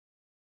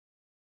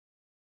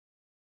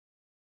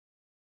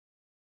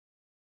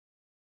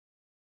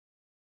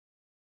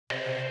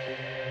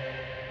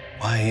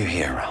are you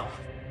here, Ralph?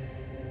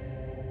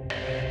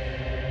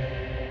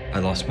 I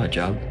lost my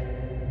job.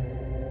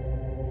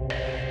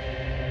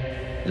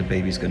 The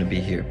baby's gonna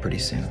be here pretty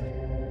soon.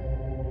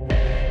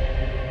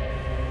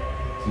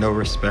 No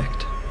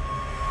respect.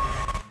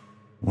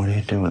 What do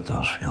you do with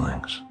those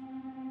feelings?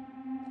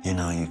 You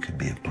know you could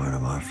be a part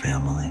of our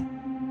family.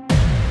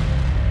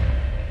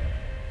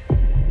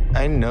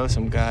 I know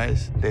some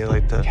guys. They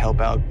like to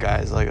help out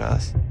guys like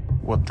us.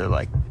 What, they're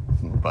like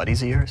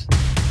buddies of yours?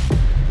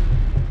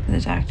 The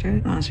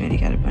doctor wants me to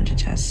get a bunch of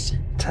tests.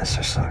 Tests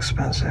are so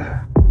expensive.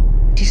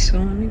 Do you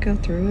still want to go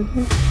through with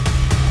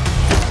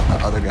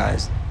it? Other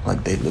guys,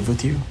 like they live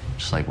with you?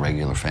 Just like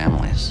regular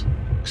families.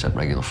 Except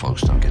regular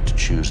folks don't get to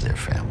choose their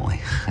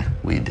family.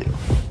 We do.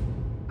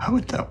 How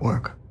would that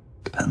work?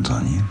 Depends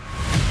on you.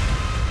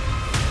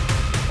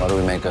 Why do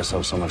we make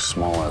ourselves so much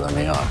smaller than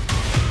we are?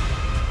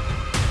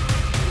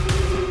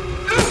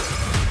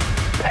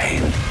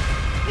 Pain.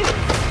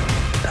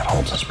 That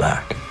holds us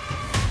back.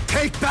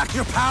 Take back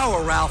your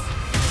power, Ralph!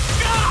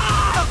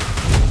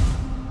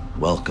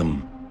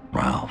 Welcome,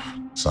 Ralph,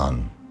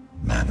 son,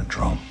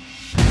 Manodrome.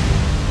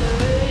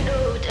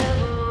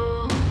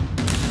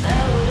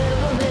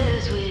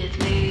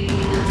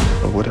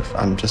 But what if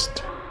I'm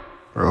just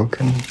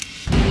broken?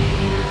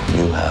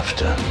 You have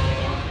to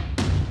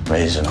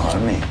raise an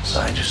army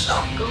inside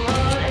yourself.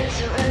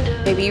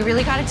 Baby, you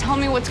really gotta tell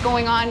me what's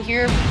going on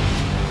here.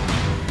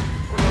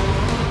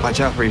 Watch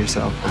out for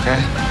yourself,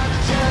 okay?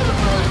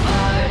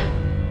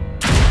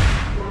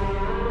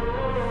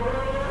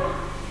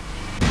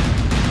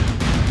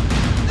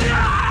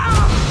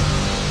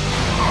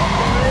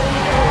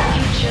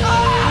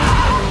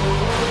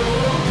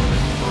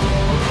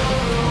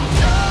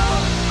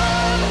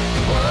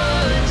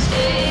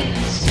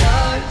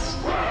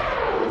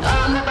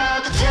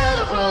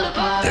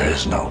 There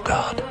is no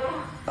God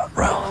but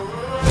Ralph.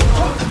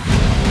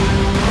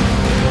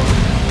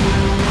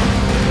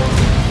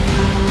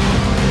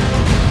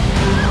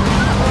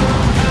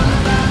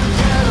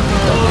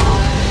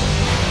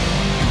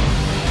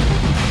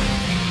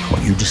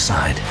 What you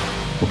decide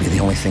will be the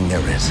only thing there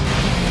is.